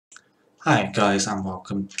Hi guys and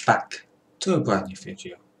welcome back to a brand new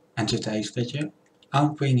video. And today's video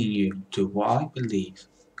I'm bringing you to what I believe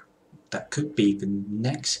that could be the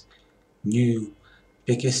next new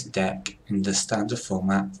biggest deck in the standard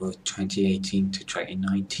format for 2018 to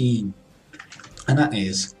 2019, and that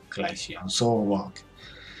is Glaceon Zoroark.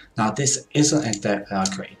 Now this isn't a deck that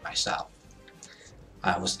I created myself.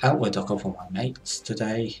 I was out with a couple of my mates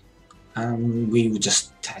today and we were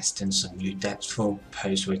just testing some new decks for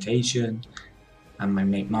post rotation, and my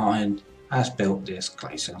mate Martin has built this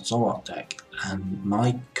Glaceon Zoroark deck, and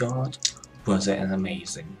my god, was it an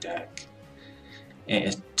amazing deck. It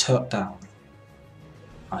is took down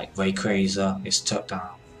like Rayquaza, it's took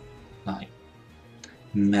down like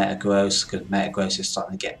Metagross, because Metagross is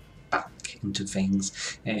starting to get back into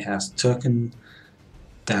things. It has taken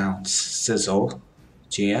down Zoroark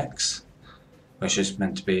GX, which is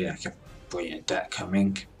meant to be like a brilliant deck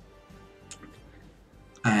coming.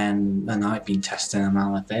 And I've been testing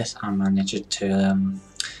around with this. I managed to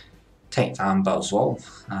take down Buzzhole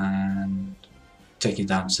and taking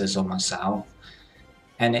down Sizzle myself,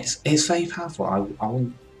 and it's very powerful. I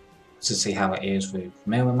want to see how it is with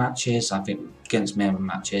mirror matches. I think against mirror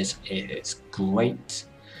matches it is great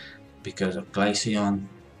because of Glaceon.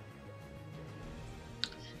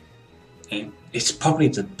 It's probably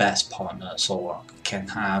the best partner Zoroark can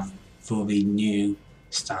have for the new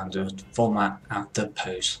standard format after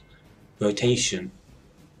post rotation.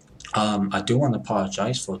 I do want to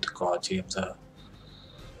apologize for the quality of the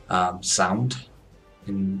sound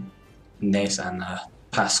in this and the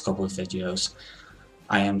past couple of videos.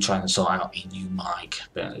 I am trying to sort out a new mic,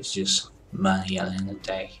 but it's just money at the end of the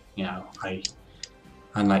day. You know,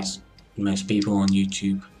 unlike most people on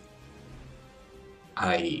YouTube,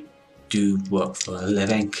 I do work for a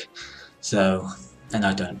living, so, and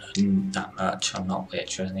I don't earn that much. I'm not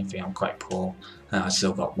rich or anything, I'm quite poor, and I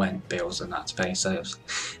still got rent bills and that to pay, so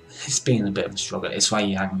it's been a bit of a struggle. It's why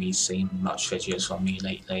you haven't really seen much videos from me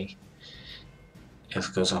lately. It's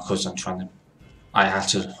because I'm trying to, I have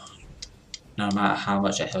to, no matter how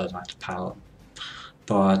much I hurt, I have to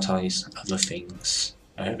prioritize other things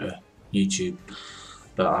over YouTube.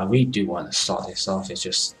 But I really do want to start this off, it's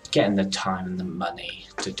just getting the time and the money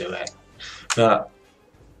to do it. But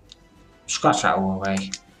scratch that all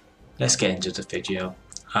away, let's get into the video.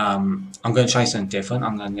 I'm going to try something different.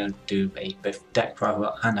 I'm going to do a deck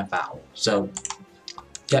profile and a battle. So,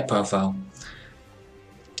 deck profile,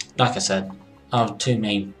 like I said, our two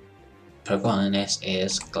main Pokemon in this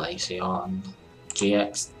is Glaceon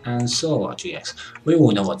GX and Zoroark GX. We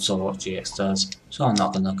all know what Zoroark GX does, so I'm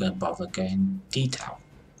not going to bother going in detail.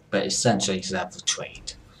 But essentially it's there for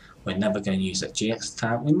trade. We're never going to use the GX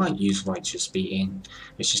tab. We might use Righteous Beating,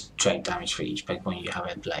 which is trade damage for each Pokemon you have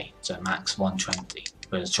in play. So max 120,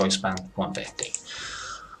 with a choice band 150.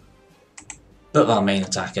 But our main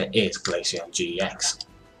attacker is Glaceon GX.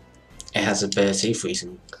 It has ability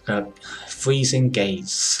Freezing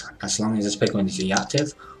Gaze. As long as this Pokemon is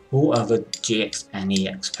deactive, all other GX and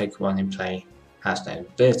EX Pokemon in play has no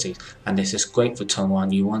abilities. And this is great for turn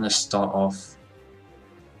 1. You want to start off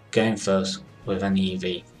going first with an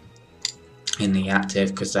EV in the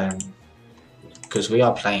active, because we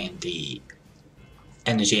are playing the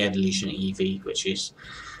Energy Evolution EV, which is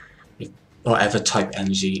whatever type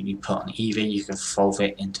energy you put on EV, you can evolve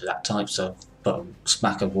it into that type. So put a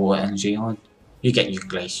smack of water energy on, you get your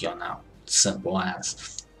Glaceon out. Simple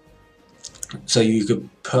as. So you could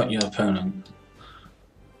put your opponent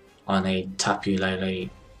on a Tapu Lele,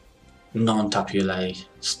 non-Tapu Lele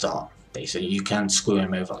start. Basically, you can screw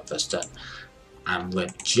him over on the first turn. And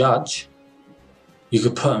with Judge, you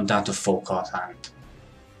could put them down to full card hand,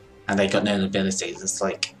 and they got no abilities. It's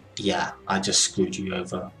like, yeah, I just screwed you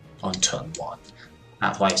over on turn 1.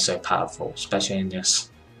 That's why it's so powerful, especially in this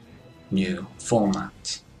new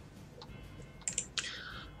format.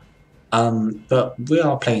 But we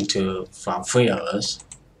are playing from 3 others.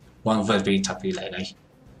 One of us being Tapu Lele.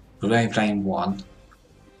 We're only playing 1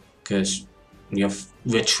 because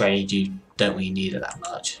with trade you don't really need it that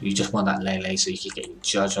much. You just want that Lele so you can get your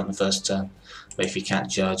Judge on the first turn. But if you can't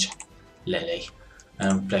Judge, Lily. And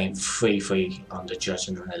I'm playing 3-3 on the Judge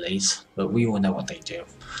and the Lilies, but we all know what they do.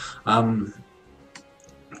 But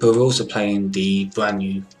we're also playing the brand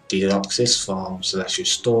new Deluxes from Celestial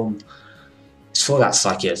Storm. It's for that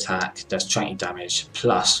psychic attack, does 20 damage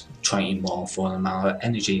plus 20 more for an amount of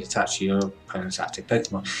energy attached to your opponent's active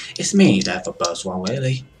Pokemon. It's mainly there for Buzzhole,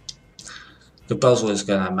 really. The Buzzhole is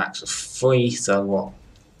going to have a max of 3, so what?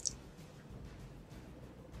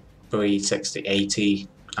 3, 60, 80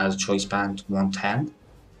 as a choice band, 110.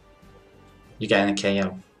 You're getting a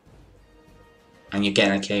KO. and you're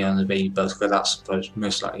getting a K on the baby buzz, because that's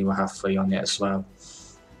most likely will have 3 on it as well.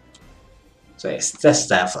 So it's just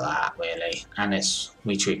there for that really, and it's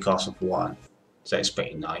retreat cost of 1, so it's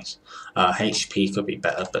pretty nice. HP could be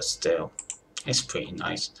better, but still, it's pretty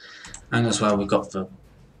nice. And as well, we've got the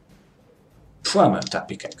promo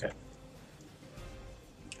Tapu Koko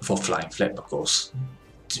for Flying Flip, of course.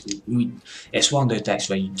 It's one of those decks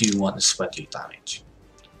where you do want to spread your damage,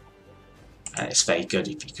 and it's very good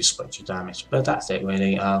if you can spread your damage. But that's it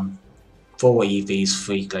really. 4 EVs,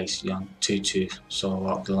 3 Glaceon, 2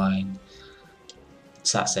 Zoroark line.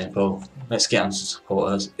 It's that simple. Let's get on to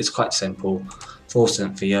supporters. It's quite simple. 4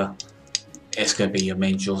 Cynthia. It's going to be your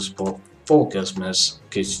main dual support. 4 Guzmas,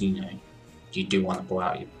 because you know you do want to pull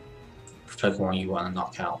out your Pokemon you want to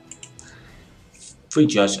knock out. 3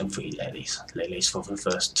 Judge and 3 Lilies. Lilies for the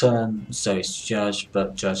first turn, so it's Judge,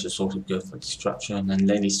 but Judge is also good for destruction, and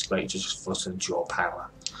Lilies is great just for some draw power.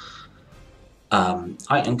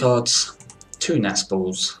 Item cards, 2 Nest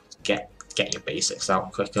Balls, get your basics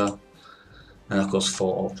out quicker, and of course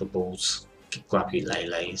 4 Ultra Balls, grab your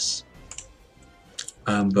Lele's.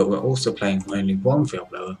 But we're also playing only 1 Field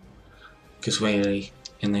Blower, because really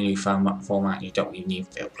in the new format you don't really need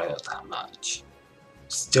Field Blower that much.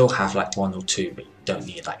 Still have like 1 or 2, but you don't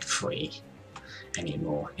need like 3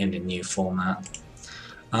 anymore in the new format.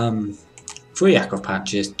 3 Aqua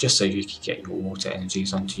Patches, just so you can get your water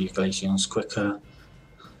energies onto your Glaceons quicker.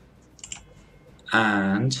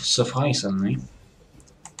 And surprisingly,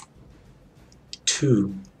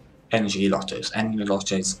 2 Energy Lottos. Energy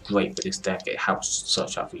Lotto is great with this deck. It helps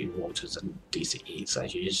search out for your waters and DCEs.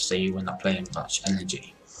 As you just say, we're not playing much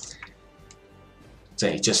energy, so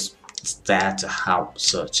it's there to help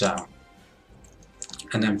search out.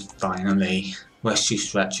 And then finally, Rescue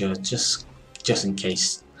Stretcher, just in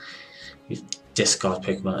case you discard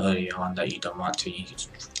Pokemon earlier on that you don't want to, you can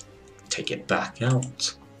take it back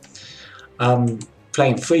out.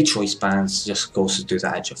 Playing 3 Choice Bands, just of course to do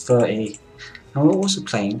that edge of 30. And we're also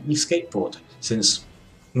playing your Skateboard, since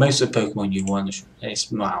most of the Pokemon you want,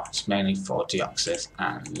 it's mainly for Deoxys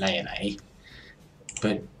and Lele,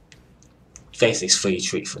 but basically it's free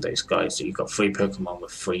retreat for those guys. So you've got 3 Pokemon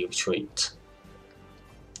with free retreat,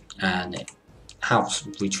 and it helps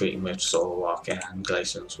retreating with Zoroark and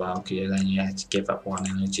Glaceon as well, because then you have to give up 1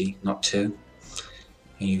 energy, not 2.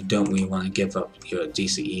 And you don't really want to give up your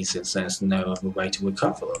DCE since there's no other way to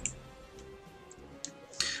recover them.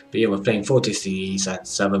 But yeah, we're playing 4 DCEs and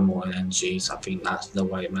 7 more energies. I think that's the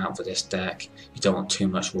right amount for this deck. You don't want too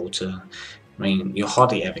much water. I mean, you're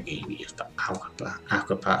hardly ever going to use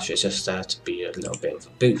Aqua Patch. It's just there to be a little bit of a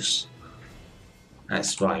boost.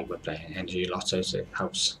 That's why we're playing Energy Lotto, so it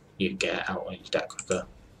helps you get out on your deck quicker.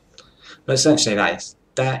 But essentially that is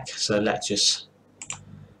deck, so let's just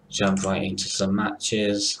jump right into some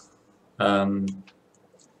matches. There's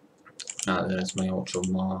my Ultra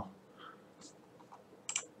Mar.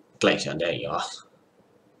 Glaceon, there you are.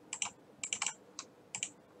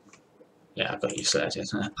 Yeah, I got you selected.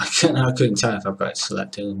 I couldn't tell if I've got it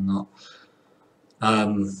selected or not.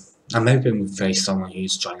 I'm hoping we face someone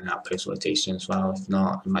who's trying out post rotation as well. If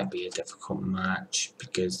not, it might be a difficult match,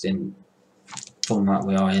 because in the format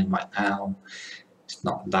we are in right now, it's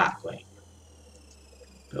not that great.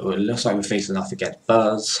 But it looks like we're facing off against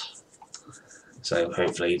Buzz, so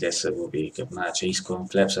hopefully this will be a good match. He's scoring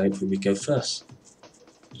flips, so hopefully we go first.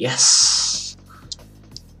 Yes!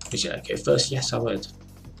 Would you like to go first? Yes, I would.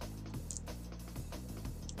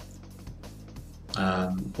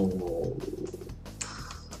 Oh.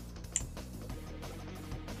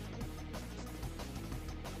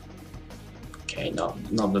 Okay, not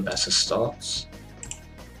the best of starts.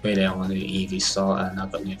 Really, I want to do EV start, and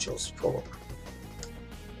I've got neutral support.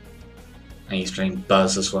 And he's playing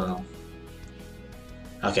Buzz as well.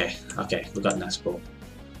 Okay, we've got Nest Ball.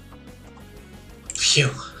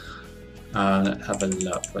 Phew! Let's have a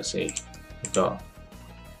look, let's see. We've got...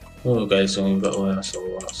 Oh, okay, so we've got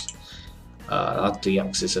Zoroark. Our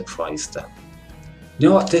Deoxys is surprised them. You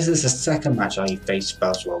know what, this is the second match I faced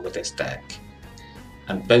Buzzhole with this deck.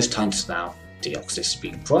 And both times now, Deoxys has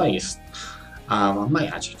been prized. I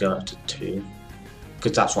might actually go up to 2.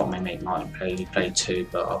 Because that's what my mate Martin played. He played 2,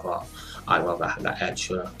 but I'd rather have that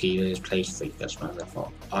extra. He played 3 Guzma. I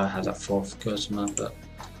thought I had that 4th Guzma, but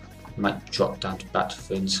I might drop down to back to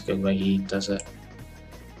 3 and just go where he does it.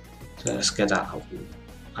 So let's get that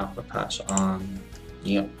Aqua Patch on.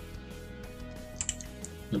 Yep.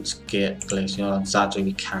 Let's get Glaceon. Sadly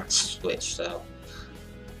we can't switch though.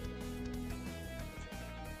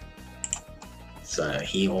 So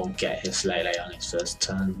he will get his Lele on his first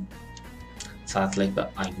turn. Sadly,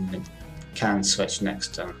 but I can switch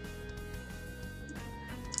next turn.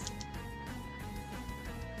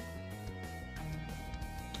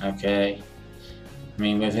 Okay. I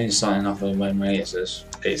mean, with him starting off with win rate,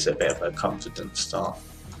 it's a bit of a confident start.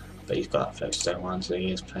 But he's got that Flowstone one, so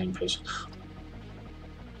he is playing patient.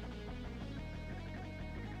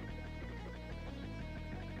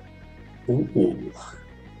 Ooh.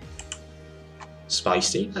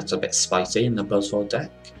 Spicy. That's a bit spicy in the Buzzhole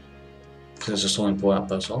deck. Because I just saw him pull out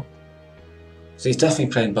Buzzhole. So he's definitely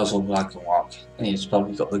playing Buzzhole like a walk. And he's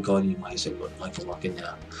probably got the Guardian Ways that look like a walk in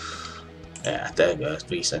there. Yeah, there goes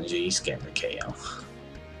Beast Energy, he's getting the KO.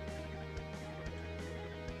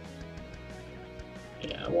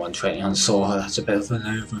 Yeah, 120 on Sora, that's a bit of an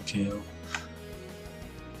overkill.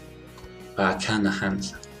 But I can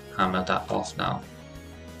hammer that off now.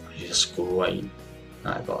 Which is great.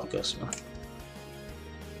 I got a Gusma.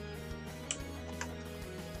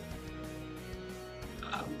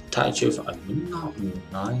 Tell you the truth, I would not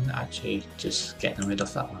mind actually just getting rid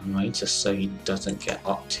of that one rate just so he doesn't get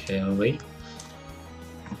artillery.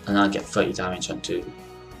 And I get 30 damage onto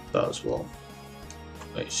Buzzhole,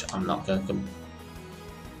 which I'm not going to.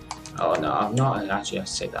 Oh no, I'm not actually going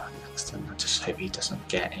to say that next time. I just hope he doesn't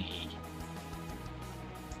get any.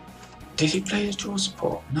 Did he play a draw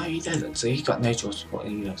support? No, he didn't. So he got no draw support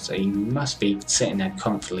either. So he must be sitting there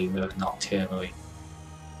comfortably with an artillery.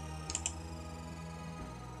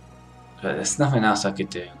 But there's nothing else I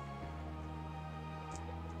could do.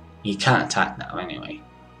 He can't attack now anyway.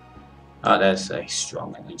 Oh, there's a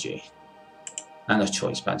strong energy. And a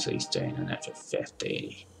choice band, so he's doing an extra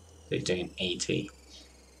 50. So he's doing 80.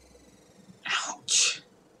 Ouch.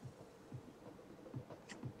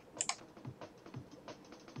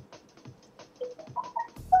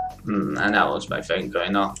 And that was my thing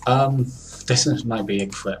going on. This might be a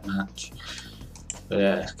crit match. But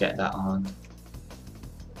yeah, let's get that on.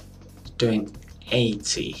 Doing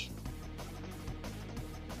 80.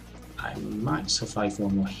 I might survive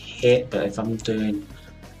one more hit, but if I'm doing,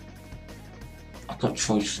 I've got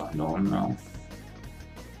choice band on now.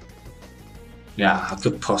 Yeah, I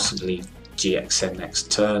could possibly GX in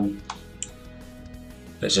next turn.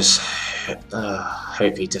 But just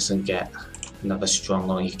hope he doesn't get another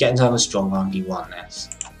strong arm. If you get another strong arm, you won this.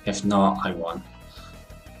 If not, I won.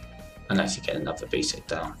 Unless you get another basic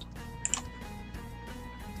down.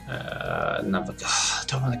 Another. I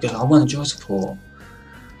don't want to go. I want to draw support.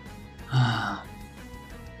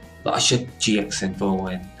 But I should GX in ball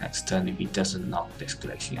in next turn if he doesn't knock this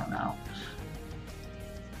Glaceon out.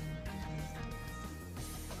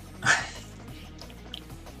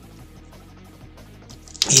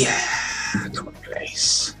 Yeah, come on,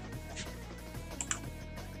 Glace.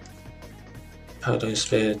 Podo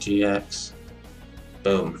Spear GX.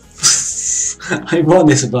 Boom. I won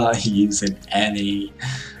this without using any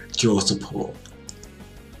draw support.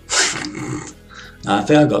 I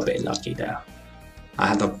think I got a bit lucky there. I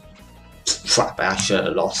had a trap, I should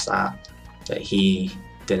have lost that. But he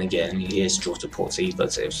didn't get any of his draw supports either,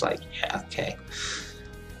 so it was like, yeah, okay.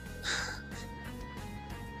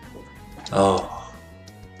 Oh.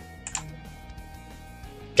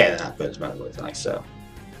 Getting that good was nice, so.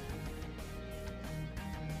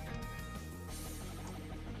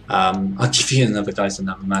 I'll give you another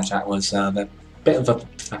match. That was a bit of a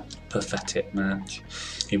pathetic match,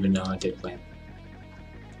 even though I did win.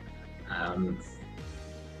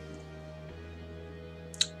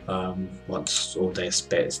 Once all this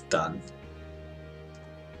bit is done,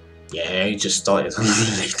 yeah, he just started on the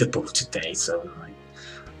leaderboard today, so like,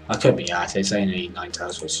 I could be at it. It's only 9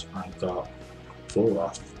 tiles, which I got 4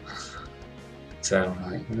 off, so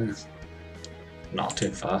like, not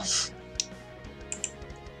too fast.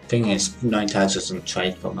 Thing is, 9 tiles doesn't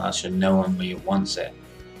trade for much, and no one really wants it,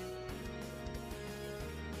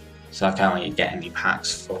 so I can't really get any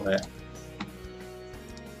packs for it.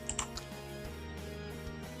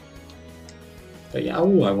 But yeah,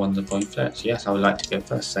 oh, I won the point flex. Yes, I would like to go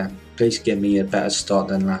first then. Please give me a better start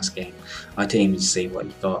than last game. I didn't even see what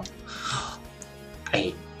you got.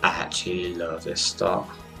 I actually love this start.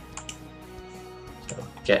 So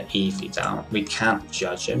get Eevee down. We can't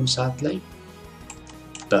judge him, sadly.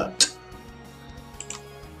 But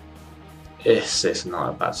this is not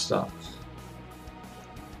a bad start.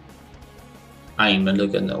 I'm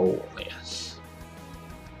looking, oh yes.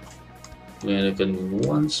 We're looking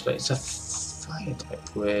one space. A fire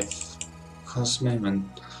type with Cosmo and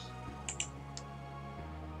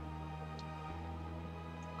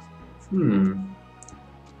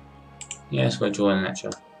yes, we're drawing an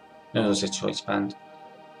extra. No, it was a choice band.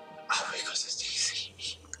 Oh, because it's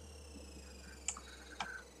DC.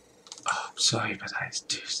 Oh, I'm sorry, but that is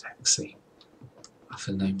too sexy. Off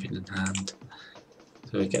an opening hand.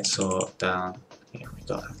 So we get Zoroark down. Yeah, we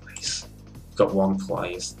got a place. Got one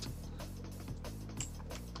poised.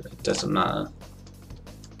 doesn't matter.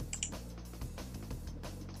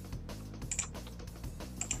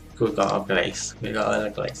 We got a Glace. We got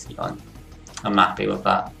a Glaceon. I'm happy with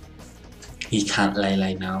that. He can't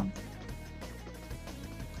lay now.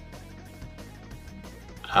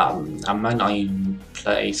 I might not even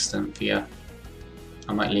play Cynthia.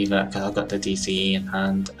 I might leave it because I've got the DCE in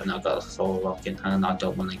hand and I've got a Zoroark in hand. I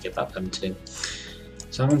don't want to give up them two.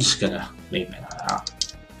 So I'm just gonna leave it like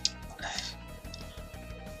that.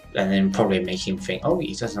 And then probably make him think, oh,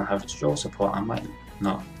 he doesn't have a draw support. I might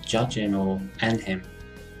not judge him or end him.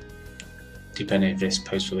 Depending if it's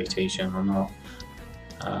post rotation or not.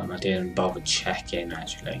 I didn't bother checking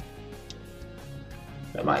actually.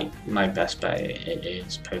 But my best bet it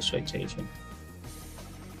is post rotation.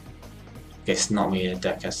 It's not really a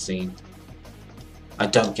deck I've seen. I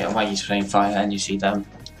don't get why he's playing fire energy though.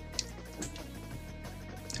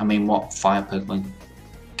 I mean, what fire Pokemon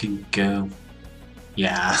can go?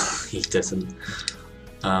 Yeah, he doesn't.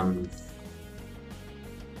 Yeah,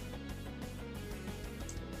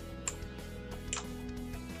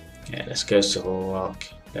 let's go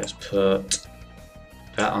Zoroark. Let's put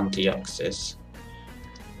that on Deoxys.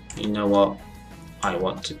 You know what I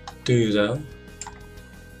want to do though?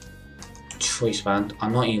 Choice Band.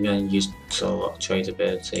 I'm not even going to use Zoroark trade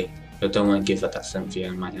ability. I don't want to give up that Cynthia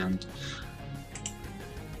in my hand.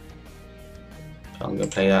 So I'm going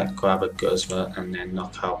to play that, grab a Guzma, and then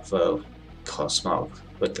knock out the Cosmo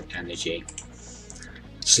with the energy.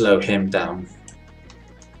 Slow him down.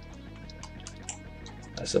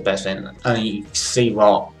 That's the best thing. And you see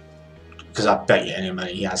what, because I bet you any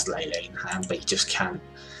money he has Lele in hand, but he just can't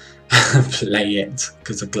play it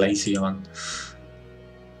because of Glaceon.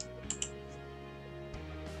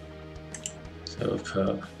 So we'll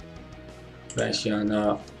put Glaceon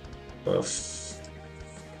up with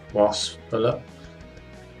Wasp Bullet,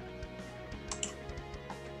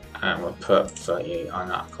 and we'll put 38 on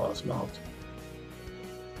that Cosmog.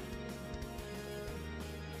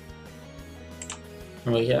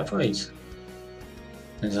 And we get a prize.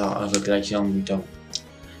 There's our other Glaceon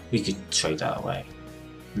we could trade that away.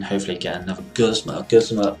 And hopefully get another Guzma.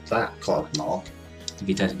 Guzma that Cosmog if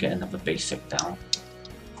he doesn't get another basic down.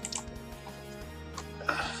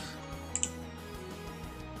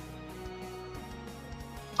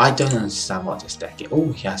 I don't understand what this deck is.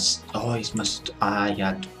 Oh yes, oh he must. I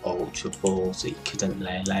had Ultra Ball, so he couldn't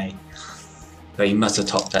lay. But he must have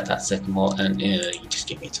top decked that Sycamore, and he just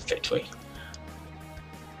gave me to victory.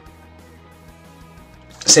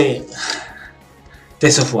 See,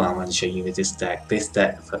 this is what I want to show you with this deck. This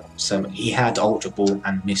deck, so he had Ultra Ball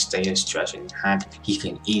and Mysterious Treasure in hand. He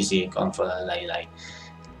can easily have gone for a Lele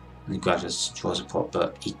and grab his draw support,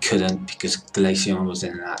 but he couldn't because Glaceon was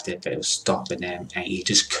inactive. It was stopping him, and he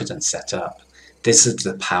just couldn't set up. This is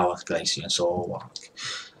the power of Glaceon Zoroark.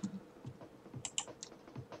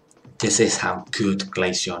 This is how good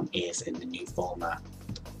Glaceon is in the new format.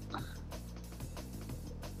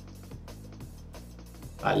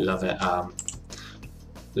 I love it.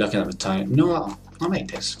 Looking at the time, you know what? I'll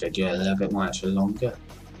make this video a little bit more extra longer.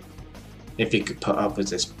 If you could put up with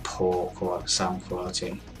this poor sound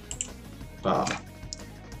quality. But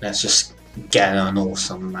let's just get an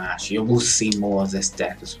awesome match. You will see more of this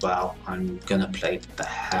deck as well. I'm gonna play the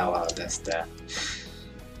hell out of this deck.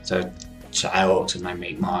 So shout out to my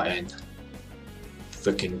mate Martin.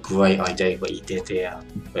 Freaking great idea what he did here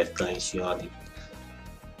with Glaceon.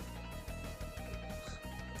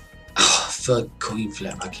 Third coin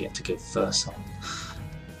flip I get to go first on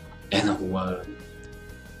in a row.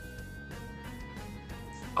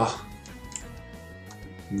 Oh,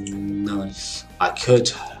 nice. I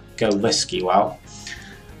could go risky route,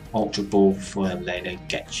 Ultra Ball for him later,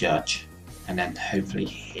 get Judge, and then hopefully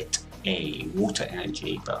hit a Water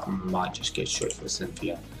Energy, but I might just go straight for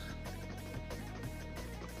Cynthia.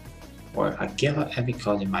 Or if I give up every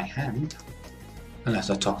card in my hand, unless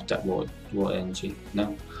I top that Water Energy,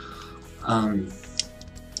 no.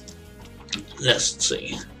 Let's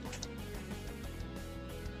see.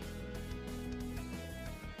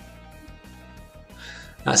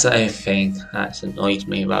 That's the only thing that's annoyed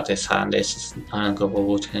me about this hand. Is I haven't got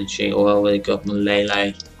Water Energy, or I already got my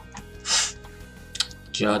Lele.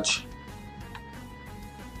 Judge.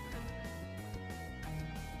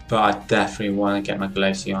 But I definitely want to get my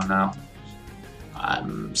Glaceon out.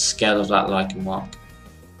 I'm scared of that Lycan Rock.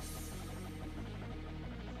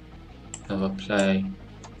 Have a play.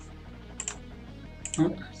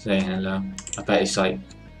 Oh, say hello. I bet he's like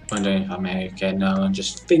wondering if I'm okay. No, I'm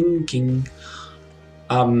just thinking.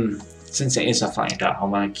 Since it is a fighting deck, I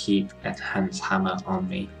want to keep Enhanced Hammer on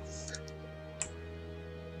me.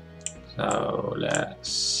 So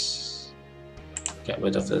let's get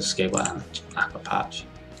rid of the Skibble and Aqua Patch.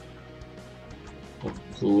 We'll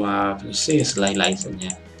grab, let's see, it's Lele's in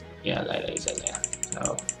here. Yeah, Lele's in there.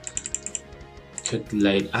 So,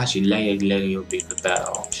 could actually Lele would be the better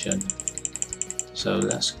option. So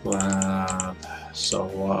let's grab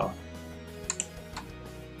Zoroark.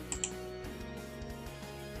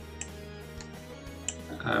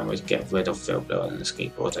 And we'll get rid of Filblo and the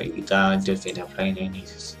Skateboard. I do think they're playing any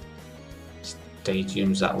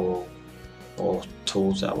stadiums that will, or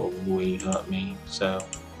tools that will really hurt me. So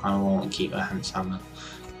I won't keep a Hand Hammer.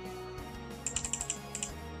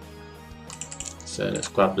 So let's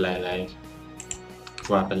grab Lele,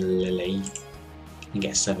 grab a Lily, and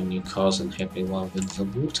get 7 new cards and hopefully one with the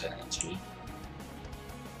water energy.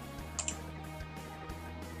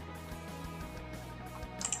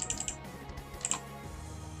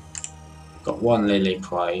 Got 1 Lily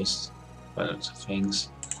prize by the looks of things.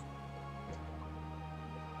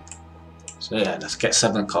 So yeah, let's get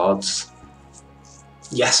 7 cards.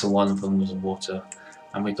 Yes, one of them was water,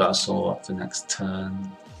 and we got a Zoroark for next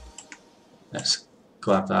turn. Let's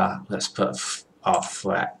grab that. Let's put our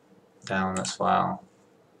threat down as well.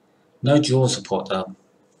 No draw support though,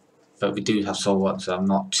 but we do have Zoroark, so I'm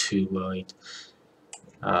not too worried.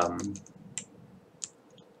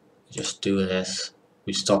 Just do this.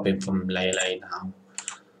 We stop him from Lele now,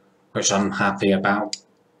 which I'm happy about.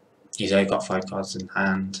 He's only got 5 cards in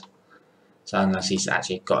hand, so unless he's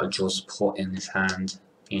actually got a draw support in his hand,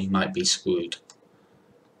 he might be screwed.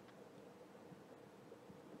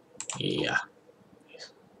 Yeah,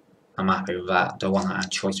 I'm happy with that. Don't want to add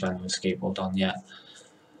choice band with Skateboard on yet.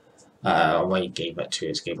 Well, he gave it to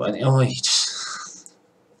his Skateboard. Oh, he just...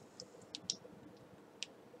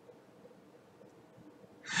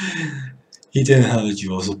 he didn't have a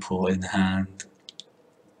draw support in hand.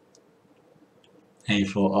 And he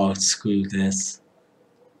thought, oh, screw this.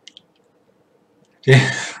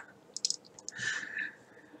 Yeah.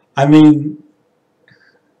 I mean...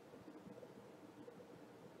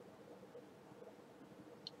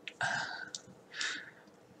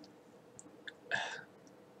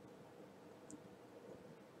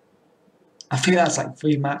 I think that's like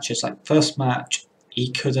 3 matches. Like first match,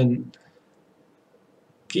 he couldn't.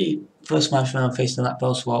 First match when I'm facing that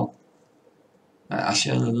Buzzhole, I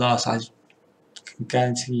should have lost. I can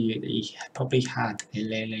guarantee you that he probably had a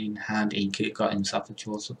Lele in hand. He could have got himself a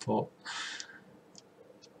draw support.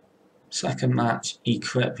 Second match, he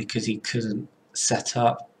quit because he couldn't set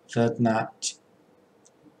up. Third match,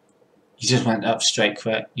 he just went up straight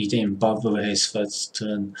quit. He didn't bother with his first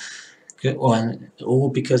turn. All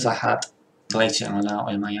because I had Glaceon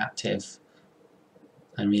out in my active.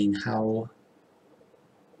 I mean, how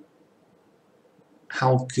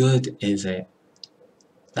good is it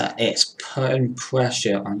that it's putting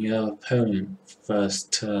pressure on your opponent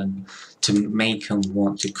first turn to make him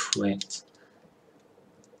want to quit?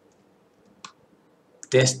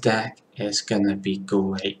 This deck is gonna be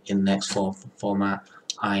great in next format.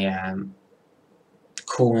 I am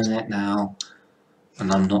calling it now,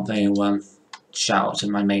 and I'm not the only one. Shout out to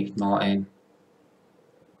my mate Martin.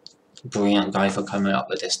 Brilliant guy for coming up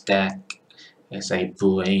with this deck. It's a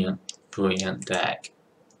brilliant deck,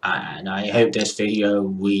 and I hope this video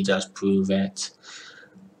really does prove it.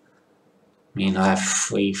 I mean, I have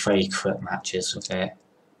 3 very quick matches with it.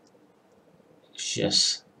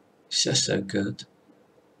 It's just so good.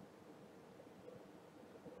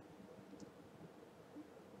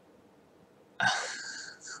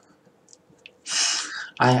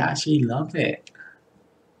 I actually love it.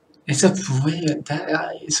 It's a brilliant deck.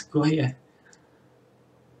 It's great.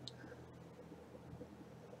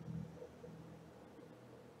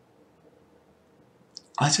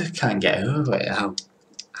 I just can't get over it.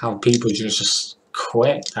 How people just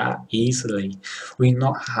quit that easily. We've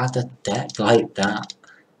not had a deck like that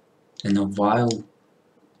in a while,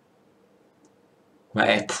 where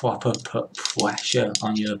it proper put pressure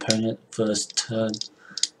on your opponent first turn.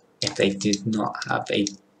 If they did not have a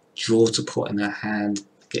draw support in their hand,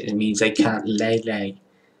 it means they can't Lele.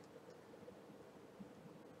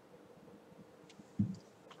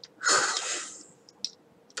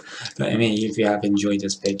 But I mean, if you have enjoyed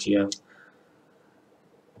this video,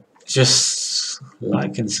 just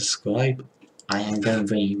like and subscribe. I am going to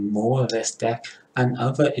bring more of this deck and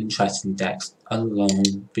other interesting decks along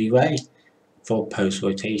the way for post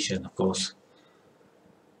rotation, of course.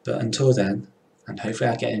 But until then, and hopefully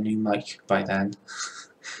I get a new mic by then.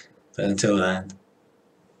 But until then,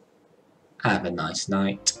 have a nice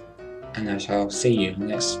night, and I shall see you in the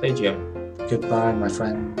next video. Goodbye, my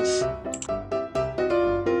friends.